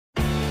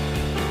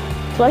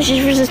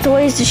Plushies vs.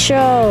 Toys to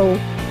show.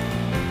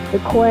 The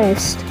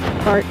Quest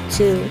Part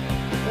 2.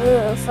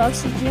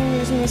 Foxy Jr.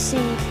 is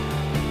missing.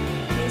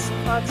 Is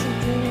Foxy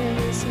Jr.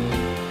 missing?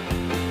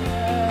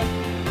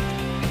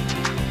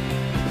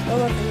 Oh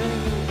look, I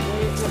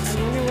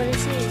wonder what it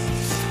says.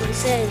 What it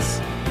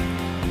says.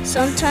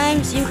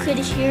 Sometimes you could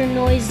hear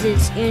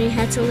noises and you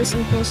had to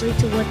listen closely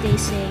to what they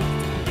say.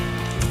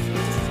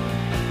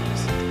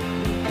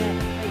 That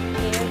right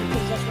there,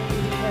 because that's where we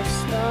do our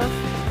stuff.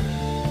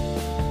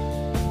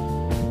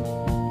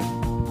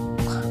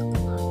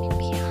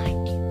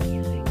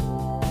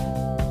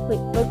 Wait,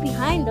 look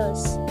behind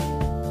us.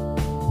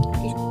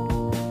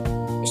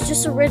 It's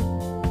just a red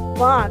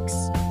box.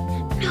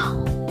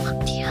 No, look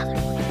the other way.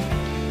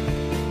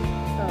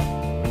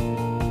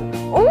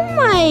 Oh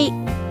my!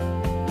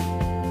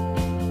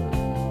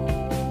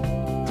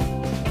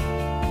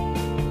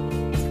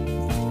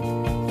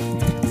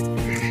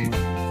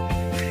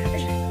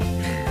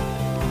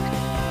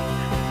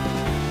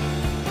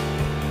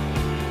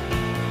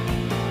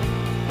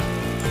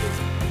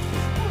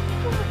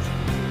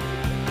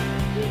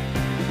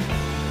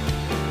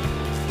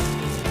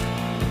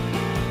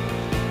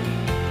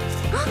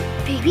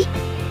 Baby.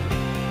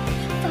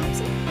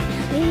 Foxy.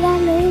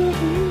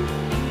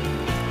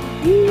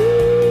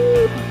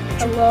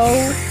 Hello.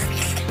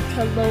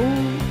 Hello.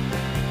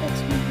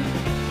 That's me.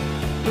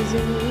 Is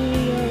it me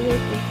you're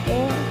looking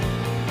for?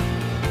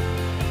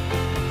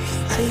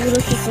 So you're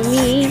looking for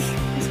me?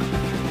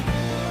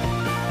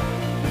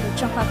 I'm gonna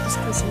jump off this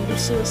cliff and do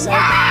suicide. No!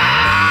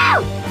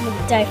 I'm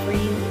gonna die for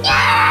you.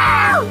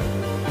 No!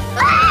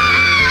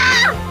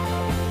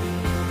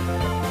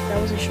 That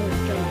was a short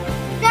jump.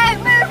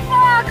 Nightmare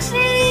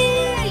Foxy!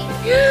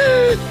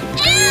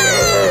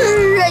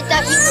 I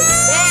thought you were dead,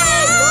 boy!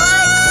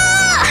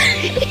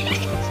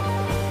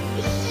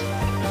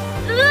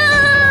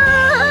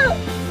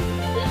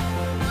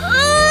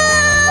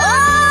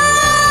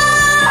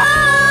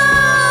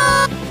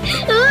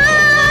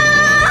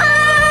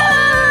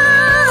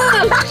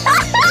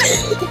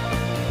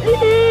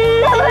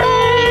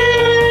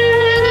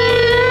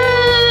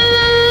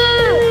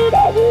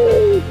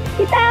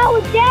 You thought I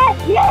was dead?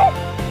 Yes!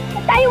 I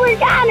thought you were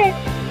gone!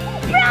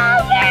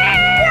 Brother!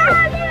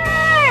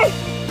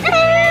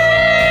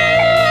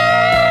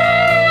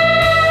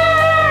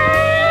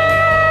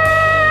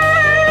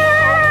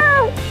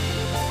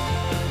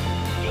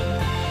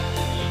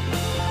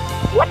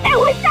 What the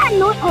hell was that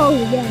noise? Oh,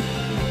 yes.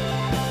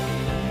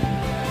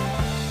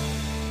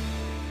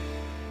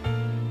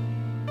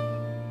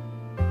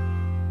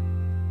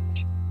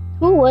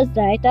 Who was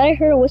that? I thought I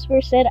heard a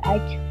whisper said I.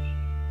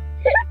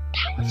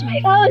 That was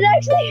my. Oh, it was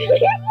actually your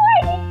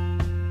voice.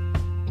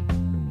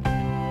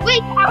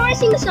 Wait, I want to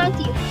sing a song to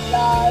you.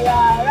 Ra ra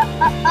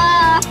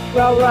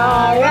ra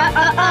ra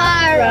ra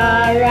ra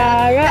ra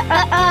ra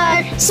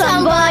ra.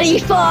 Somebody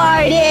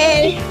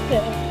farted.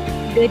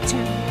 Good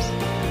times.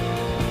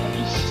 I'll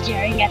be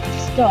staring at the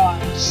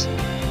stars.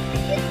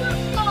 It's not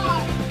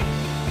stars.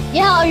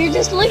 Yeah, you're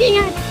just looking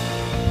at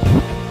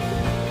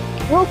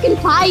broken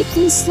pipes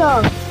and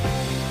stuff.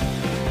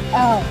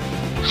 Oh,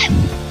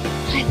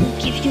 I will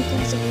give you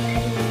guys a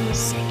letter in a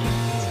second.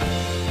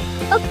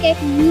 Okay.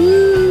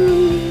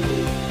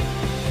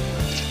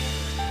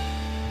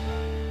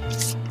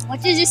 What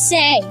does it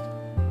say?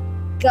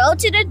 Go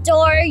to the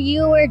door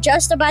you were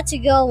just about to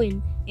go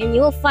in, and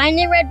you will find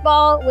a red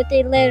ball with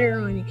a letter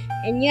on it.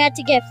 And you have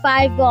to get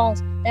 5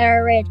 balls that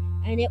are red,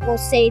 and it will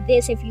say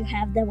this if you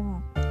have them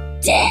all.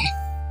 Death!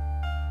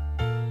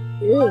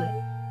 Ew.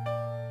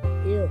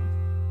 Ew.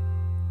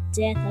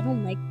 Death, I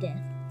don't like death.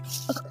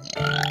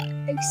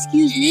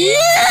 Excuse me.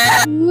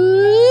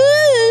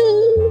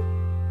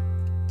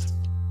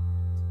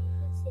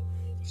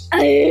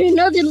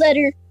 Another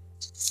letter.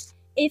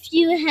 If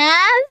you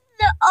have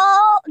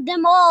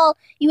them all,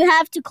 you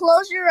have to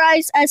close your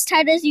eyes as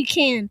tight as you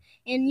can,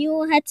 and you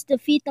will have to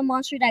defeat the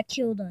monster that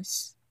killed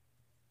us.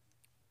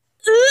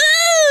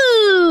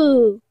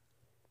 Ooh!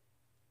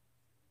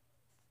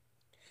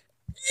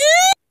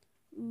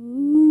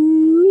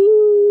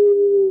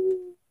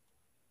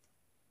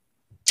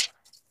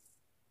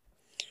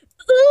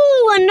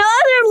 Ooh,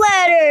 another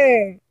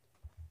letter!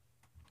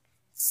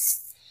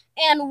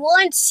 And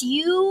once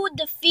you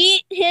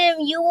defeat him,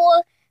 you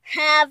will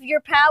have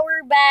your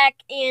power back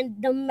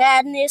and the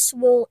madness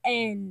will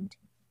end.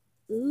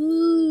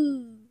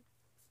 Ooh.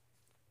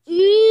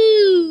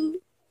 Ooh.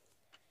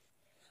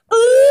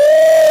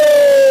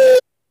 Ooh.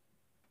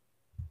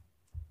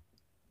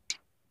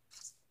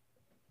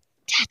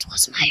 That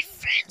was my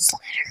friend's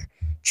letter.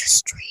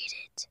 Just read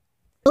it.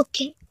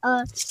 Okay,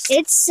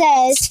 it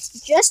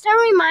says, just a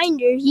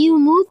reminder, you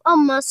move a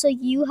muscle,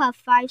 you have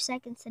 5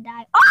 seconds to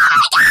die. Oh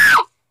my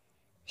God!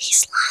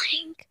 He's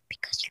lying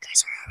because you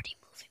guys are already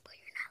moving, but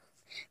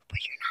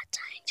you're not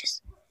dying.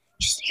 Just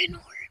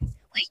ignore him.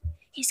 Wait,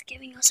 he's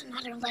giving us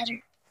another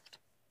letter.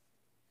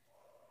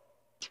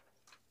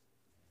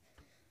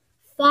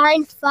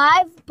 Find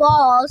 5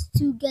 balls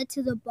to get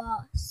to the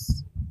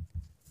boss.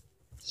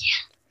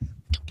 Yeah,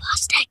 the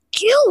boss that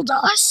killed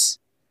us.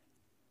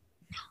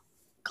 Now,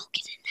 go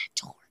get in that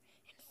door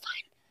and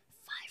find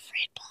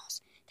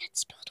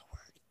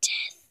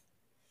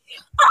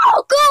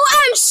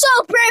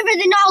so braver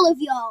than all of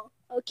y'all.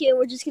 Okay,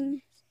 we're just gonna.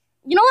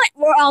 You know what?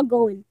 We're all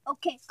going.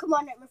 Okay, come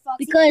on, Nightmare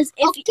Foxy. Because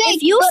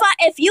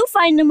if you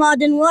find them all,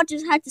 then we'll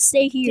just have to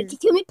stay here.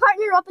 Can we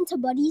partner up into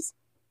buddies?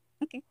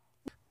 Okay.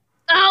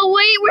 Oh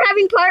wait, we're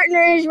having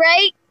partners,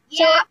 right?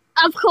 Yeah.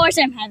 So of course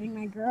I'm having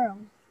my girl.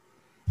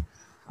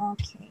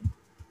 Okay.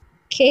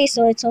 Okay,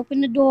 so let's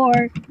open the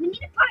door. We need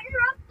to partner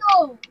up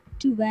though.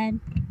 Too bad.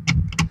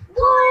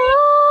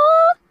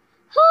 What?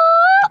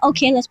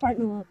 Okay, let's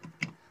partner up.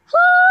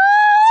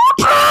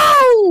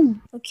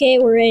 Okay,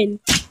 we're in.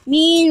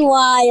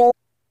 Meanwhile.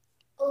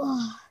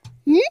 What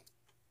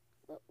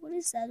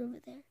is that over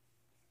there?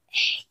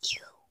 Hey,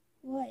 you.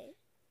 What?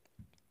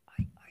 Are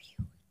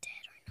you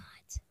dead or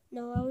not?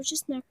 No, I was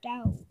just knocked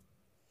out.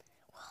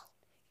 Well,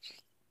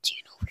 do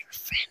you know where your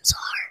friends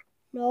are?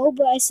 No,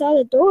 but I saw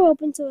the door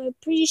open, so I'm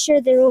pretty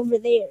sure they're over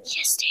there.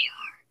 Yes, they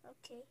are.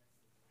 Okay.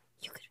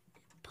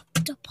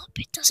 But the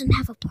puppet doesn't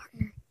have a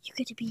partner. You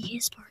get to be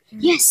his partner.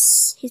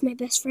 Yes, he's my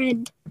best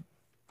friend.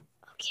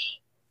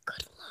 Okay,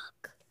 good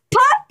luck.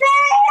 Puppet!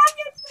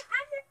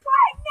 I'm your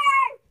partner!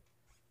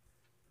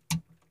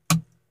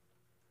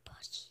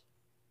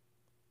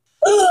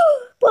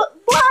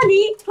 But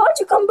Bonnie, how'd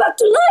you come back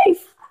to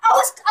life? I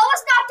was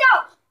knocked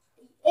out.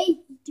 Hey,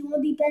 do you want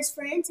to be best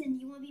friends and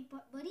you want to be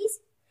buddies?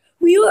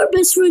 We are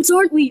best friends,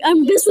 aren't we?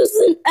 I'm best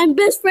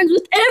friends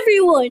with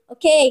everyone.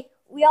 Okay,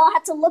 we all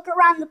had to look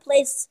around the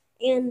place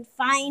and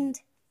find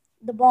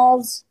the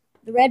balls,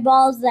 the red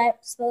balls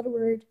that spell the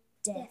word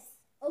death.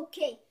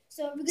 Okay,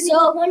 so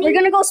we're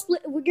gonna go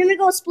split. We're gonna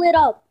go split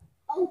up.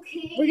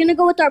 Okay. We're gonna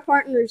go with our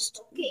partners.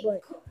 Okay.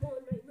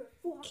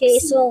 Okay,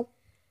 so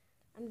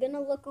I'm gonna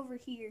look over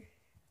here.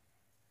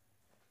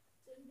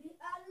 Baby,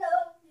 I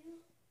love you.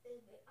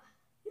 Baby,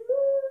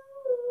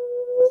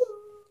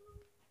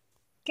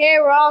 Okay,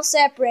 we're all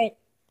separate.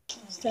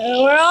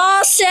 So we're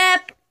all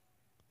separate.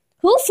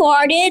 Who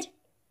farted?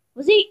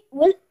 Was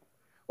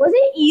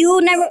it you,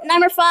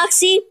 Nightmare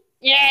Foxy?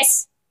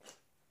 Yes.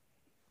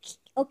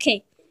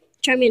 Okay,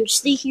 Charmander,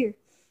 stay here.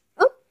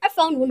 Oh, I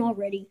found one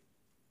already.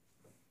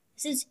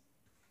 This is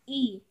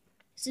E.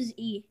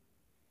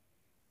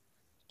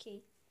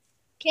 Okay.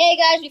 Okay,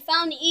 guys, we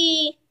found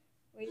E.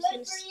 We're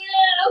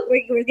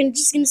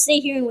just gonna stay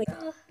here and wait.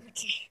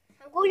 Okay.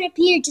 I'm going up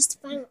here just to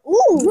find.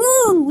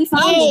 Ooh, we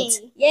found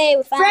it. Yay,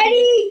 we found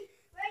it.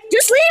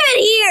 Just leave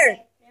it here.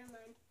 Okay, never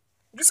mind.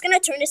 I'm just gonna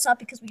turn this off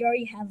because we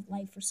already have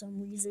light for some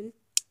reason.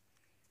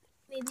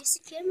 Maybe it's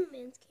the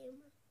cameraman's camera.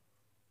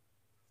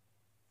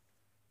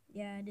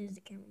 Yeah, it is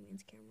the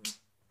cameraman's camera.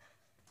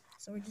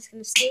 So we're just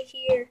gonna stay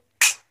here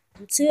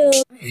until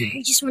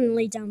I just want to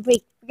lay down.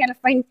 Wait, we gotta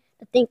find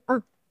the thing.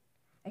 Oh,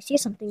 I see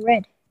something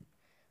red.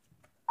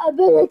 I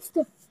bet it's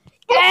the.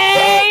 Hey,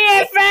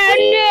 I found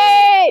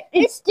it!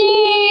 It's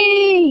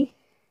D!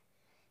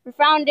 We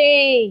found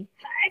it!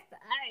 High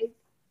five.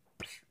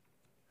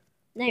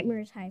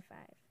 Nightmares high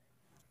five.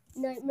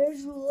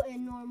 Nightmares rule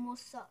and normal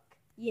suck.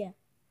 Yeah,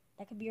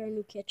 that could be our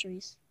new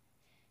catchphrase.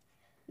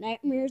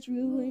 Nightmares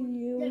rule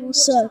and normal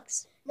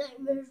sucks.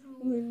 Nightmares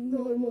rule and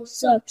normal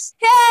sucks.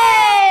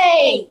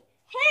 Hey!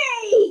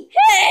 Hey!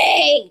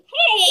 Hey!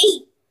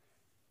 Hey!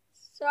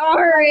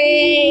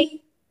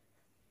 Sorry.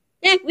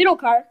 We don't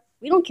care.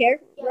 We don't care.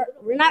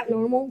 We're not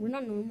normal. We're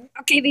not normal.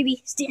 Okay,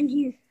 baby, stand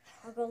here.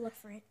 I'll go look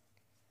for it.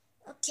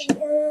 Okay, I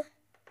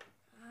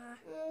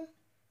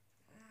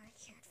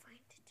can't find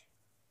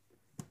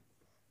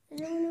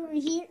it. Anyone over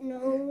here?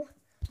 No.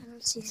 I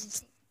don't see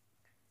anything.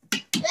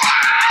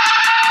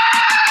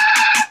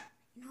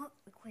 No,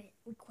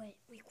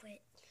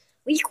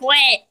 we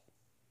quit.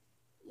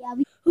 Yeah,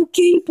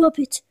 Okay,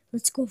 Puppet.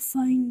 Let's go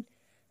find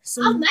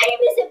some. my name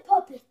isn't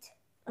Puppet.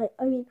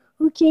 I mean,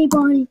 okay,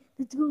 Bonnie.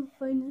 Let's go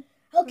find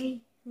it.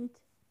 Okay.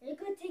 Are you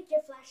going to take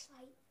your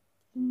flashlight?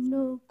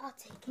 No. I'll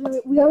take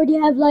it. We already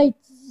have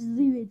lights. Just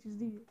leave it.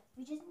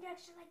 We just need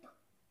extra light now.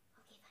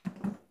 Okay,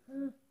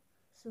 fine.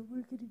 So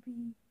we're going to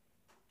be...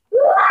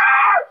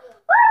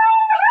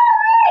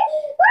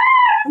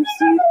 I'm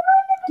serious.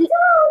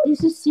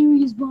 This is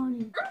serious,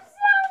 Bonnie. I'm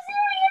so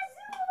serious.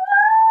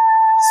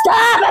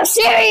 Stop! I'm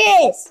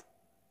serious!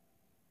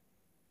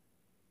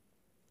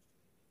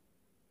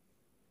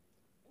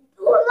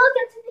 Oh, look,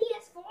 it's a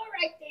PS4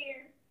 right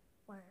there.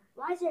 Where?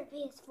 Why is there a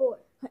PS4?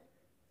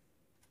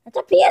 That's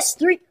a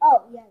PS3.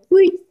 Oh, yeah.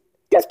 Wait,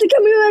 that's the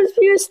camera's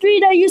PS3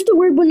 that used to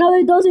work, but now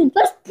it doesn't.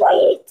 Let's play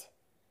it.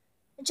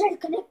 I'm trying to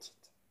connect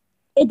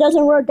it. It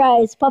doesn't work,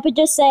 guys. Puppet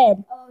just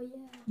said. Oh,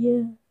 yeah.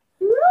 Yeah.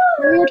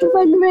 We have to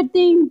find the red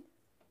thing.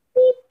 Beep,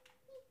 beep,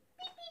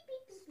 beep,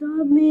 beep.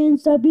 Stop, man.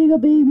 Stop being a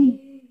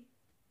baby.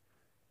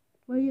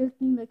 Why are you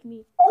acting like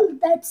me? Oh,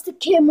 that's the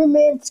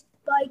cameraman's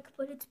bike,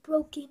 but it's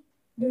broken.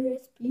 Yeah,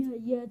 it's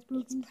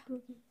broken. It's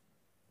broken.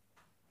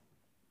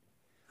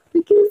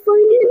 We can't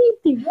find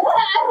anything. All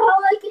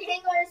I can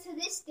hang on is to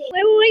this thing.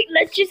 Wait.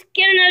 Let's just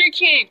get another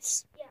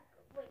chance. Yeah,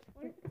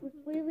 wait.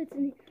 What if it's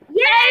in here?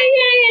 Yeah,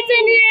 it's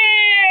in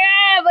here.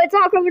 Yeah, but it's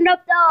not coming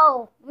up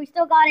though. We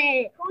still got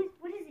it. What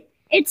is it?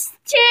 It's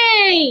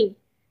T.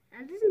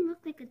 That doesn't look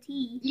like a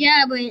T.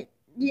 Yeah, but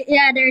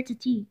yeah, there it's a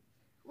T.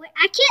 Wait,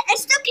 I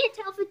still can't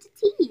tell if it's a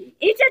T.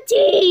 It's a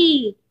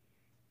T.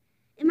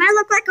 It might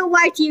look like a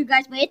Y to you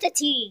guys, but it's a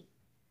T.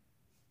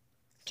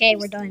 Okay,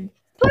 we're done.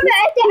 Perfect,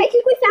 I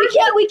think we found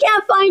it. We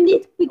can't find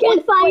it. We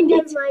can't find it.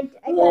 Never mind.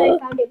 I thought I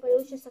found it, but it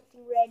was just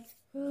something red.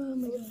 Oh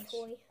my It was a gosh.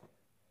 toy.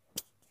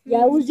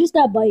 Yeah, it was just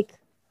that bike.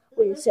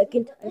 Wait a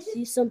second. I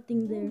see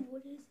something there.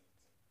 What is it?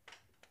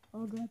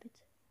 I'll grab it.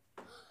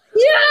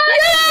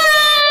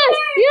 Yes!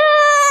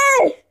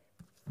 Yes!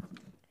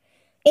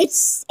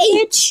 It's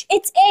H.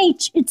 It's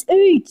H. It's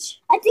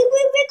H. I think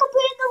we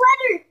completed the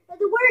letter, or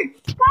the word.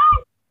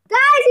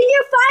 Guys, did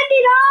you find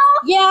it all?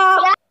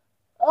 Yeah.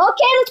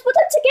 Okay, let's put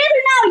them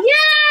together now.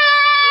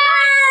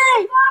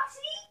 Yay!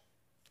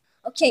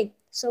 Okay,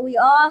 so we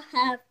all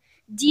have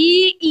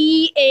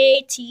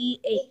DEATH.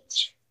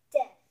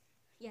 Death.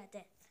 Yeah,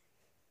 death.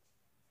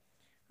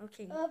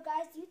 Okay.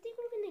 Guys, do you think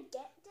we're gonna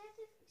get death?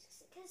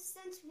 Because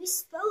since we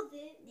spelled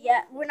it.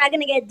 Yeah, we're not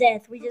gonna get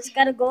death. We just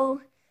gotta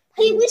go.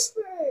 Hey,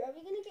 Whisperer, are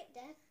we gonna get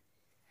death?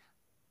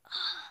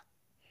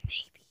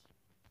 Maybe.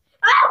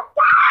 Oh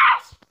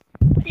gosh!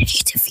 If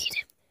you defeat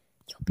him,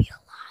 you'll be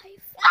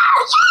alive.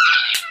 Oh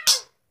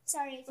yeah!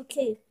 Sorry.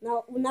 Okay,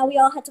 now we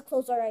all have to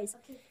close our eyes.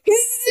 Okay.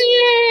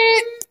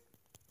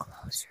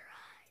 Close your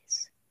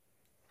eyes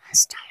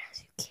as tight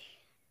as you can.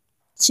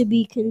 To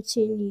be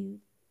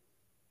continued.